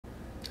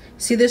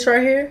See this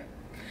right here?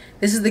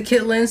 This is the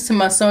kit lens to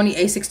my Sony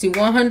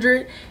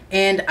a6100,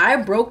 and I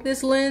broke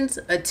this lens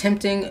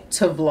attempting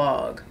to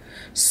vlog.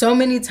 So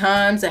many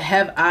times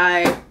have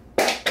I...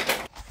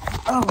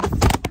 Oh.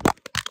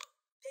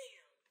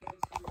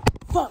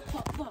 Damn. Fuck.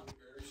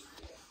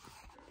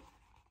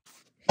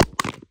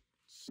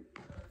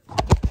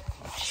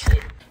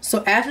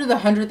 So after the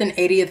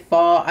 180th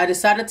fall, I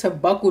decided to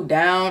buckle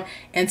down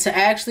and to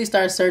actually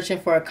start searching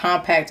for a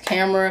compact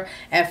camera.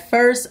 At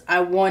first, I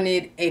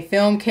wanted a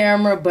film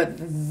camera, but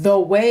the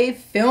way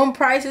film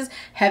prices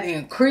have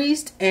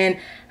increased, and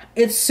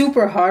it's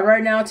super hard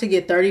right now to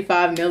get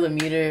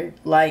 35mm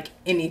like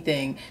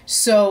anything.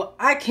 So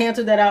I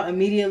canceled that out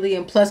immediately,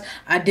 and plus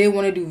I did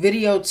want to do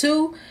video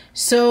too.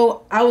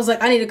 So I was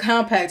like, I need a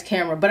compact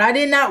camera, but I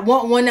did not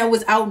want one that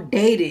was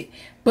outdated.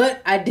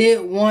 But I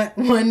did want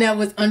one that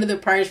was under the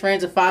price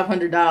range of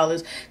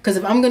 $500, because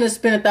if I'm going to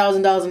spend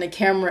 $1,000 on a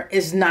camera,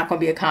 it's not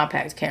going to be a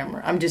compact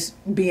camera. I'm just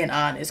being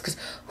honest, because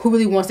who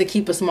really wants to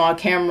keep a small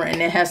camera and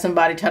then have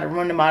somebody try to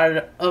run them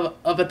out of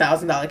a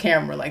 $1,000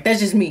 camera? Like, that's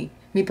just me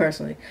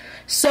personally.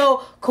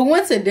 So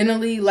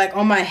coincidentally, like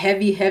on my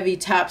heavy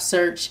top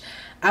search,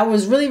 I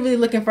was really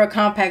looking for a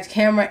compact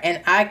camera,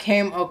 and I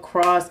came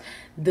across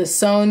the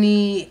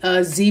Sony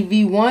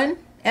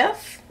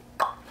ZV1-F.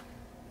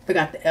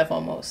 Forgot the F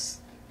almost.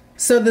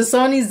 So the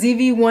Sony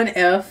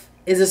ZV1-F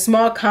is a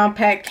small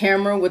compact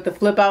camera with a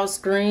flip out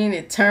screen.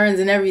 It turns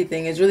and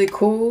everything. It's really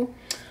cool.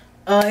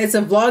 It's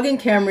a vlogging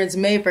camera. It's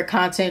made for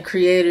content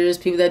creators,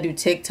 people that do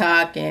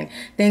TikTok and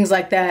things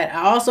like that.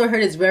 I also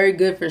heard it's very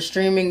good for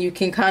streaming. You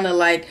can kind of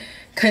like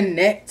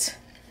connect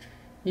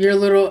your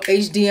little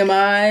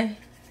HDMI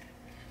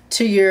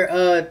to your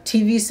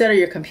TV set or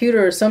your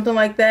computer or something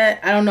like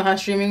that. I don't know how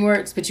streaming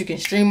works, but you can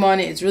stream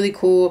on it. It's really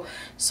cool.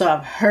 So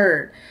I've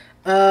heard.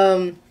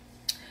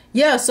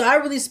 Yeah, so I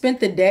really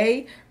spent the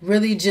day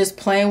really just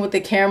playing with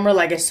the camera.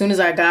 Like, as soon as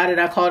I got it,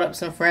 I called up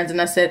some friends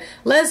and I said,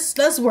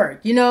 let's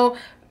work. You know,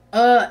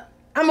 I'm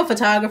a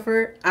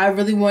photographer. I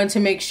really wanted to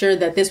make sure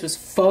that this was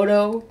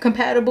photo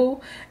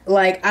compatible.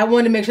 Like, I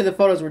wanted to make sure the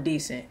photos were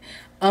decent.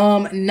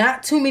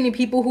 Not too many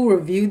people who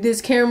reviewed this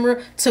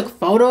camera took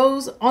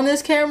photos on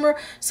this camera,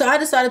 so I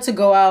decided to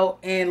go out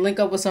and link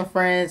up with some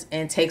friends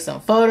and take some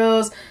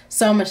photos.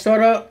 So I'm gonna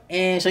start up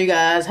and show you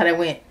guys how that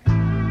went.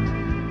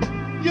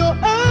 Your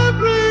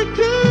every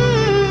kiss,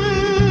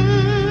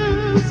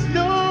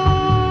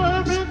 your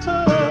every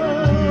touch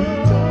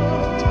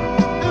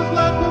is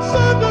like a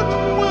sudden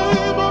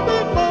wave of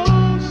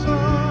emotion,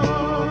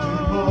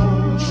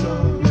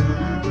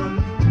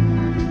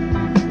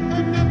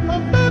 and it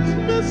affects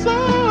me so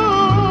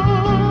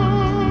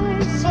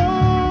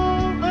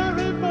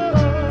very much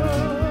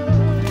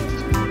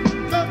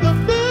that the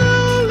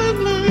feeling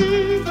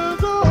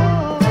lingers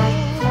on.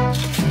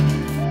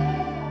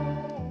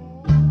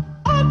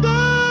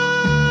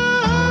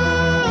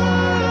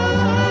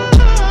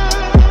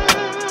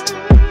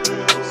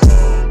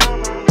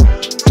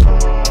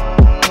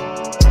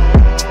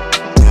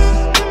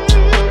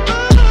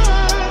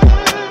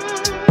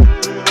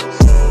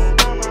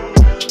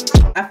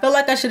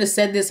 I should have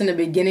said this in the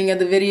beginning of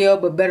the video,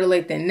 but better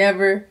late than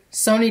never.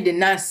 Sony did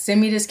not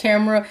send me this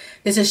camera.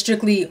 This is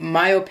strictly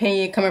my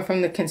opinion coming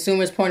from the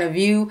consumer's point of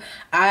view.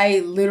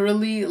 I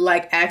literally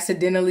like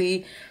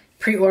accidentally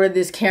pre-ordered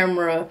this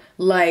camera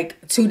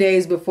like 2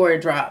 days before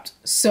it dropped.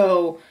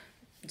 So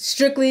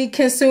strictly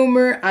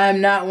consumer.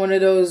 I'm not one of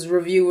those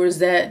reviewers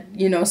that,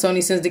 you know,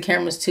 Sony sends the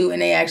cameras to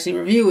and they actually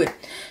review it.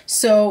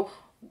 So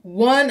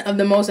one of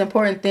the most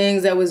important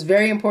things that was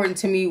very important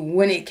to me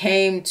when it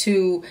came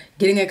to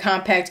getting a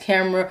compact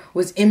camera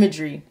was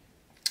imagery.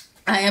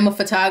 I am a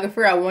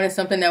photographer. I wanted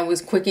something that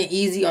was quick and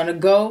easy on the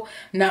go,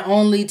 not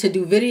only to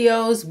do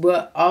videos,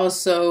 but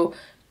also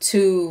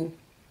to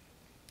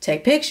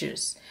take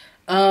pictures.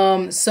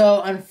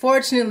 So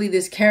unfortunately,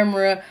 this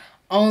camera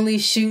only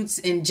shoots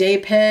in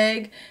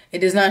JPEG. It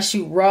does not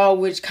shoot RAW,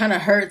 which kind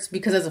of hurts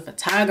because as a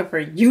photographer,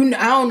 I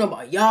don't know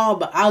about y'all,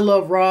 but I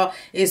love RAW.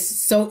 It's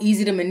so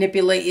easy to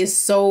manipulate. It's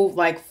so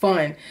like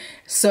fun.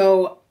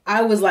 So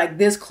I was like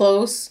this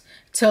close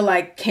to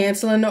like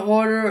canceling the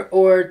order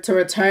or to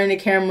return the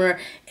camera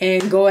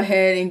and go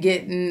ahead and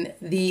getting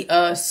the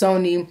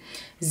Sony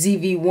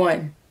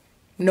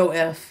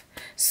ZV1-F,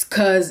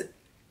 because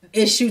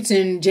it shoots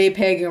in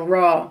JPEG and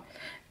RAW.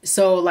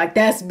 So like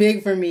that's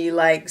big for me.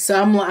 Like, so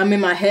I'm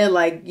in my head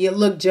like, yeah,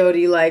 look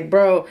Jody, like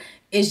bro,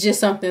 it's just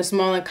something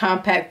small and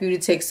compact for you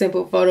to take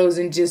simple photos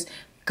and just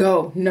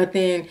go.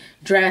 Nothing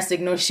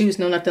drastic, no shoots,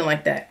 no nothing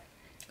like that.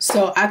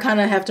 So I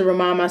kind of have to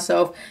remind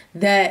myself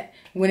that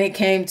when it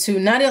came to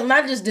not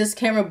just this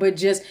camera, but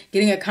just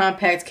getting a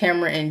compact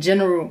camera in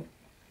general.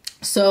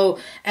 So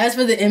as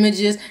for the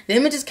images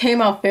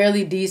came out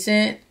fairly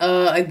decent.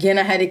 Again,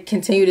 I had to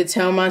continue to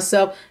tell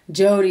myself,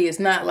 Jody, it's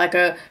not like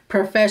a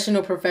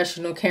professional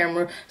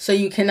camera, so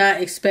you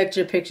cannot expect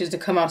your pictures to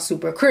come out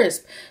super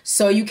crisp.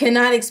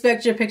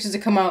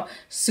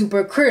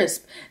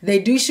 They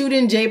do shoot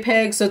in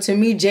JPEG, so to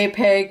me,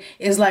 JPEG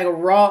is like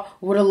RAW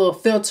with a little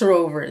filter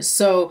over it.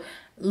 So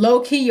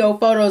low key, your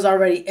photos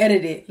already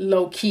edited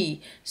low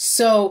key.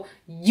 So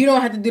you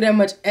don't have to do that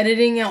much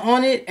editing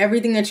on it.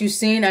 Everything that you've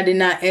seen, I did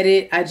not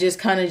edit. I just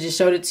kind of just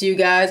showed it to you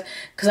guys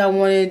because I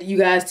wanted you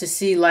guys to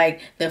see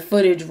like the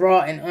footage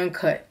raw and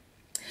uncut.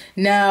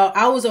 Now,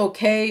 I was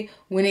okay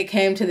when it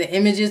came to the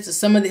images.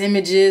 Some of the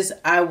images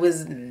I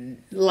was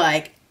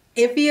like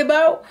iffy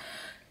about.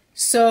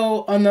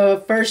 So on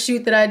the first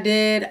shoot that I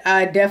did,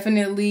 I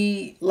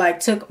definitely like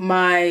took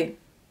my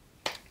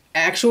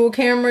actual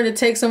camera to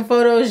take some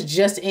photos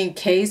just in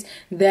case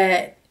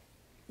that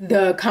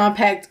the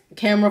compact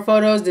camera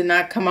photos did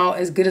not come out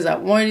as good as I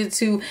wanted it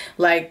to.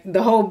 Like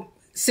the whole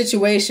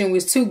situation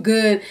was too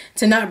good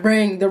to not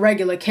bring the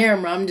regular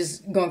camera. I'm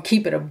just gonna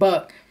keep it a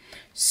buck.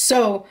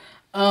 So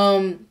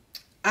I'm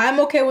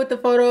okay with the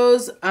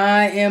photos.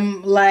 I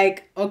am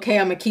like, okay,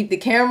 I'm gonna keep the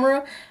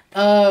camera.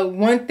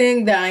 One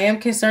thing that I am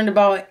concerned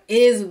about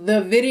is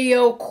the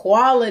video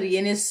quality,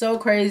 and it's so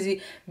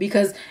crazy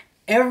because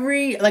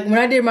when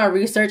I did my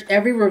research,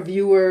 every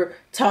reviewer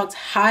talked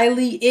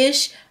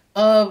highly-ish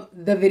of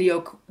the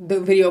video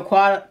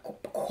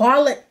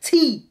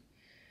quality.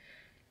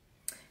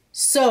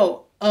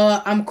 So,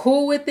 I'm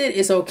cool with it.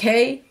 It's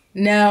okay.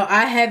 Now,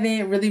 I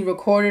haven't really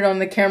recorded on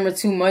the camera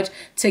too much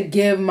to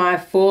give my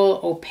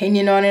full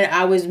opinion on it.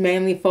 I was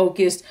mainly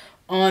focused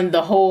on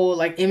the whole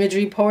like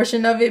imagery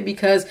portion of it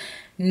because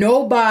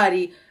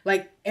nobody,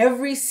 like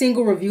every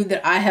single review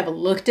that I have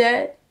looked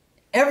at,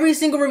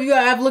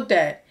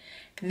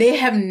 they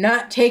have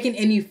not taken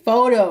any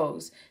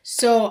photos.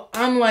 So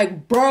I'm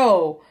like,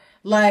 bro,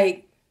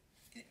 like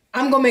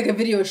I'm gonna make a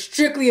video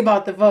strictly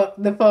about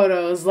the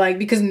photos, like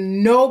because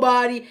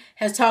nobody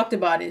has talked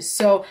about it.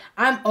 So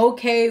I'm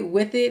okay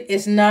with it.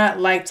 It's not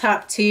like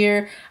top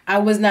tier. I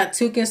was not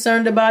too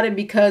concerned about it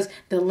because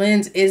the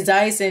lens is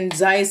Zeiss, and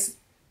Zeiss,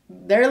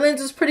 their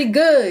lens is pretty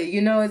good.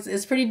 You know,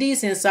 it's pretty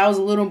decent. So I was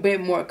a little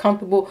bit more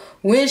comfortable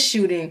when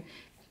shooting.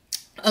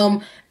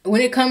 When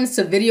it comes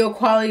to video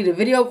quality, the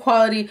video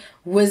quality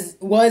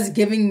was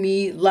giving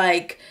me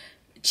like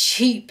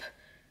cheap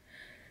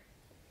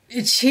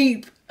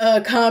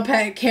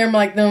compact camera,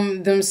 like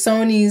them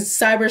Sony's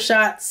Cyber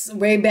Shots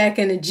way back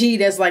in the G.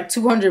 That's like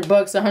 $200,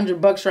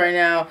 $100 right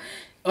now,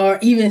 or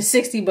even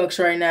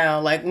 $60 right now.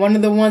 Like one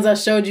of the ones I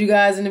showed you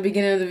guys in the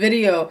beginning of the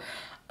video,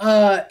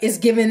 is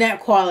giving that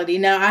quality.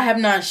 Now I have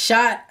not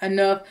shot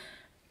enough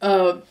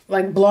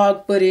like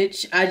blog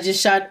footage. I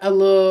just shot a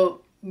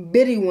little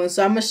bitty one,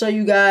 so I'm gonna show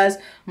you guys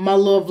my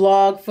little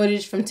vlog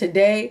footage from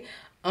today.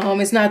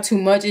 It's not too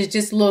much. It's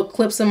just little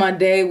clips of my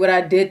day, what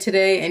I did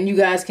today, and you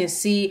guys can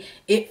see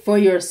it for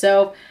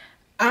yourself.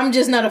 I'm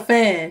just not a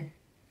fan.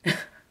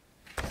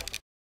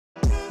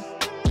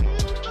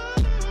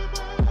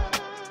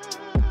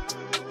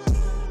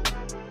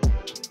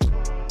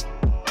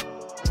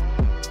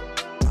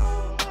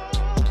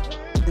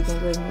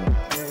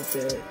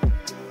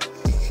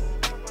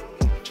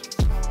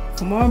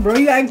 Come on, bro.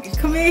 You gotta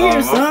come in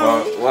here,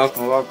 son.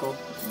 Welcome.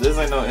 This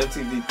ain't no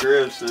MTV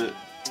Crib shit.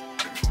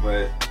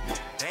 But,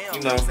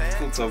 you know,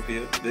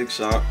 Cooltopia, big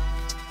shop,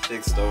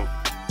 big stove,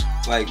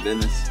 black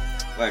business,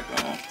 black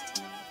on.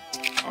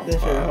 This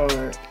shit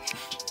hard.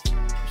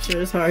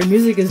 Sure, it's hard.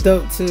 Music is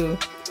dope, too.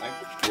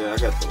 Yeah, I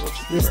got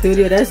the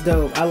studio, that's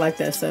dope. I like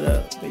that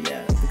setup. But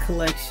yeah, the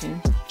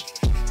collection.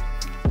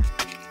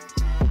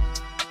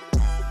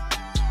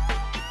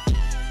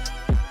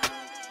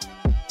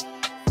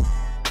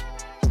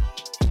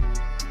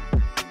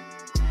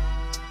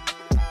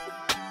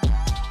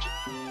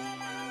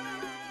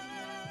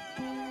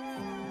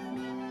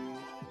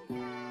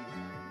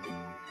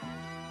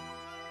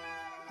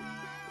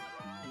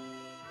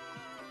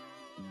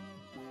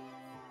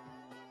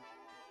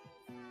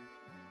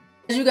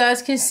 As you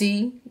guys can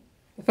see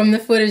from the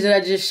footage that I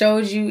just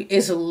showed you,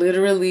 it's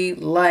literally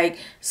like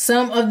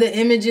some of the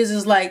images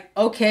is like,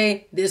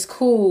 okay, this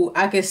cool.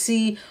 I can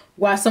see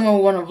why someone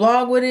would want to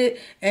vlog with it.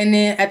 And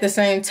then at the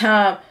same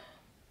time,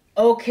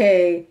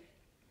 okay,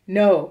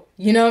 no.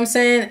 You know what I'm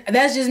saying?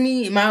 That's just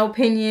me, my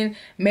opinion.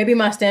 Maybe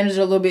my standards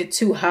are a little bit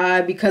too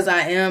high because I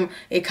am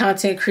a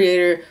content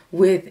creator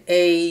with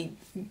a,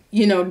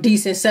 you know,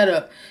 decent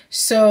setup.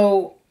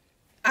 So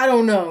I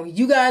don't know.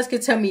 You guys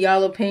could tell me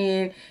y'all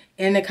opinion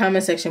in the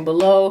comment section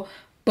below,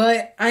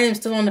 but I am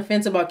still on the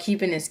fence about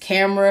keeping this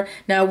camera.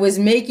 Now, what's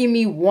making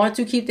me want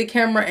to keep the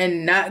camera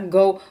and not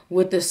go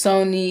with the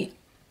Sony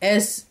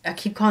I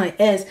keep calling it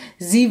S,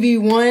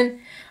 ZV1,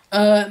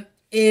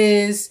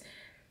 is,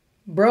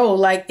 bro,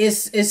 like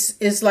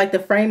it's like the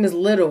frame is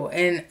little,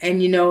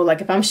 and you know, like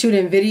if I'm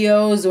shooting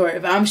videos or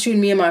if I'm shooting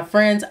me and my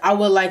friends, I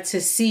would like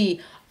to see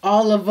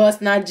all of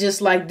us, not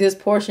just like this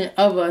portion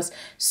of us.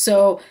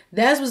 So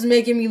that's what's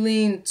making me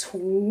lean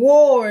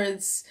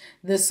towards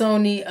the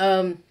Sony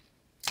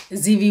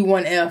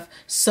ZV1-F.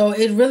 So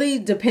it really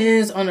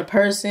depends on the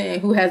person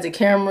who has the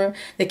camera.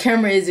 The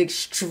camera is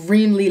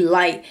extremely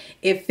light.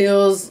 It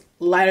feels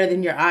lighter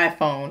than your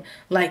iPhone.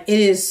 Like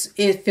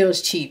it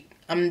feels cheap.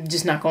 I'm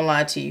just not gonna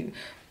lie to you.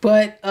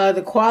 But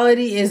the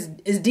quality is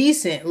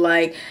decent.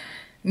 Like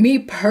me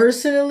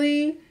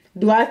personally,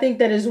 Do I think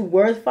that is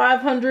worth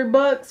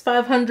 $500?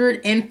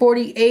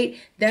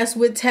 548. That's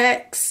with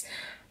tax.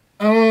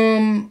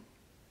 I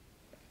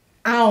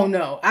don't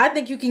know. I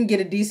think you can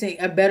get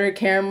a better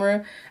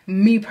camera.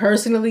 Me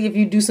personally, if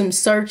you do some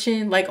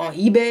searching, like on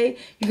eBay,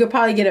 you could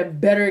probably get a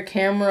better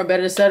camera, a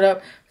better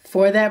setup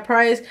for that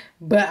price.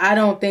 But I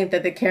don't think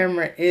that the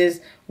camera is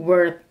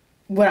worth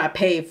what I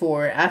paid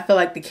for it. I feel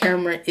like the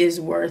camera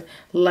is worth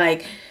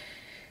like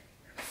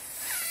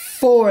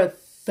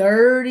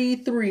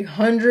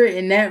 $300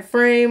 in that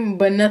frame,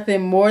 but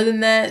nothing more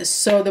than that.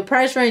 So the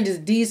price range is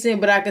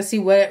decent, but I can see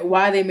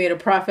why they made a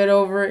profit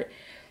over it.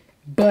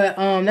 But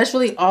that's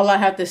really all I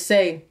have to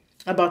say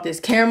about this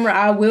camera.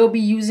 I will be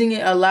using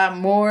it a lot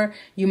more.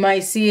 You might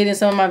see it in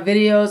some of my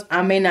videos.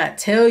 I may not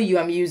tell you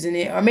I'm using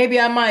it, or maybe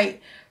I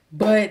might.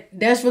 But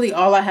that's really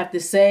all I have to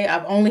say.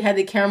 I've only had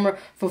the camera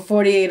for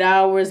 48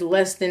 hours,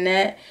 less than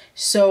that.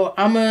 So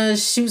I'm going to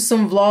shoot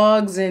some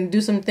vlogs and do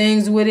some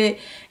things with it.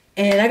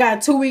 And I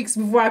got 2 weeks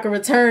before I can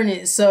return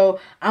it. So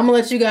I'm going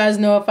to let you guys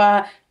know if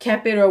I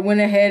kept it or went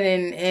ahead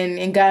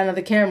and got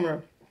another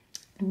camera.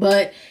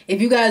 But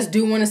if you guys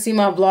do want to see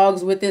my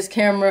vlogs with this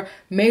camera,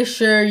 make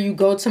sure you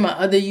go to my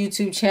other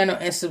YouTube channel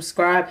and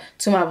subscribe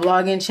to my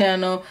vlogging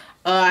channel.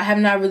 I have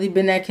not really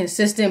been that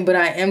consistent, but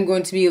I am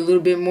going to be a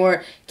little bit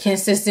more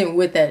consistent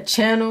with that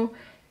channel.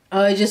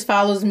 It just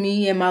follows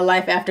me in my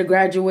life after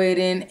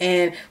graduating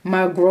and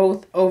my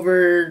growth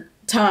over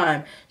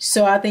time.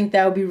 So I think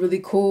that would be really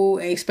cool,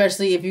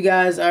 especially if you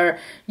guys are,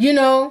 you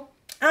know,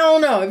 I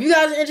don't know. If you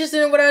guys are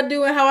interested in what I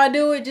do and how I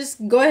do it,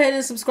 just go ahead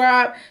and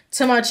subscribe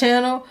to my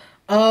channel.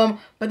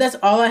 But that's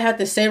all I have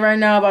to say right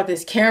now about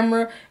this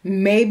camera.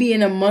 Maybe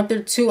in a month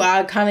or two,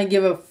 I'll kind of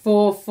give a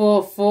full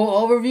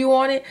overview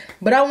on it.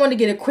 But I want to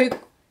get a quick,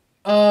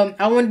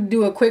 I wanted to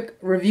do a quick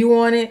review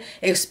on it,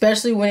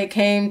 especially when it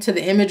came to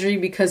the imagery,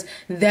 because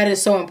that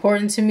is so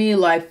important to me.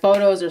 Like,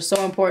 photos are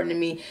so important to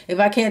me.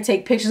 If I can't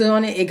take pictures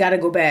on it, it got to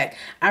go back.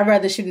 I'd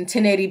rather shoot in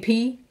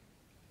 1080p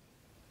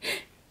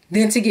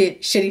than to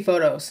get shitty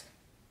photos.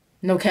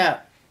 No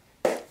cap.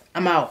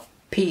 I'm out.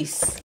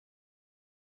 Peace.